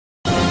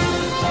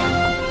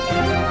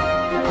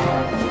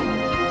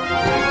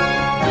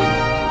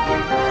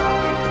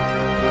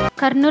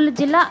కర్నూలు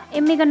జిల్లా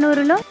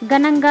ఎమ్మిగనూరులో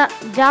ఘనంగా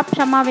జాబ్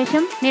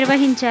సమావేశం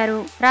నిర్వహించారు.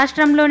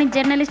 రాష్ట్రంలోని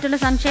జర్నలిస్టుల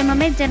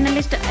సంక్షేమమే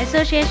journalist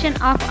association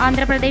of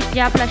Andhra Pradesh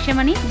job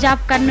లక్ష్యమని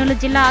జాబ్ కర్నూలు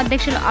జిల్లా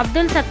అధ్యక్షులు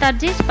అబ్దుల్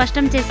సత్తార్జీ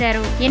స్పష్టం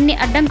చేశారు. ఎన్ని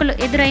అడ్డంకులు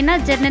ఎదురైనా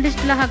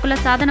జర్నలిస్టుల హక్కుల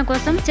సాధన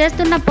కోసం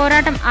చేస్తున్న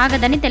పోరాటం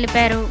ఆగదని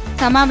తెలిపారు.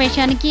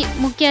 సమావేశానికి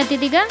ముఖ్య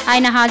అతిథిగా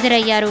ఆయన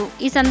హాజరయ్యారు.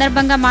 ఈ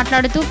సందర్భంగా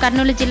మాట్లాడుతూ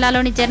కర్నూలు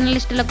జిల్లాలోని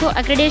జర్నలిస్టులకు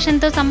అక్రిడేషన్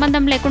తో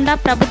సంబంధం లేకుండా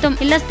ప్రభుత్వం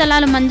ఇళ్ల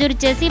స్థలాలు మంజూరు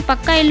చేసి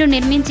పక్కా ఇళ్లు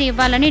నిర్మించి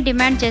ఇవ్వాలని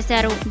డిమాండ్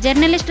చేశారు.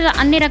 జర్నలిస్టుల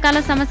అన్ని రకాల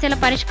సమస్యల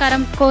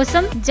పరిష్కారం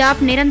కోసం జాబ్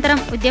నిరంతరం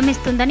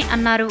ఉద్యమిస్తుందని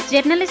అన్నారు.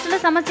 జర్నలిస్టుల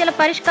సమస్యల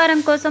పరిష్కారం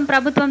కోసం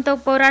ప్రభుత్వంతో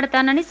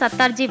పోరాడతానని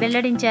సత్తార్జీ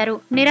వెల్లడించారు.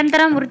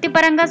 నిరంతరం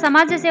వృత్తిపరంగా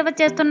సమాజ సేవ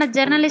చేస్తున్న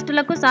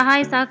జర్నలిస్టులకు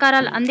సహాయ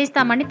సహకారాలు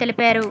అందిస్తామని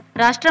తెలిపారు.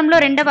 రాష్ట్రంలో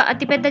 2వ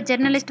అతిపెద్ద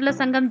జర్నలిస్టుల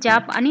సంఘం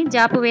జాబ్ అని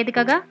జాబ్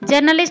వేదికగా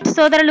జర్నలిస్ట్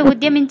సోదరులు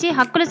ఉద్యమించి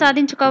హక్కులు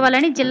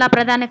సాధించుకోవాలని జిల్లా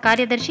ప్రధాన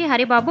కార్యదర్శి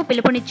హరిబాబు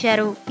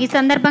పిలుపునిచ్చారు. ఈ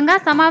సందర్భంగా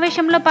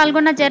సమావేశంలో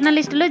పాల్గొన్న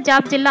జర్నలిస్టులు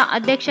జాబ్ జిల్లా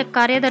అధ్యక్ష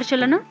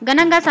కార్యదర్శులను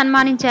ఘనంగా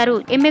సన్మానించారు.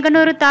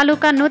 ఎమ్మిగనూరు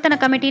తాలూకా నూతన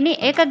కమిటీని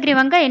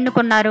ఏకగ్రీవంగా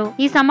ఎన్నుకున్నారు.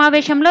 ఈ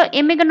సమావేశంలో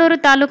ఎమ్మిగనూరు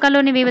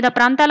తాలూకాలోని వివిధ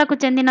ప్రాంతాలకు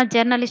చెందిన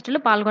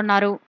జర్నలిస్టులు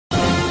పాల్గొన్నారు.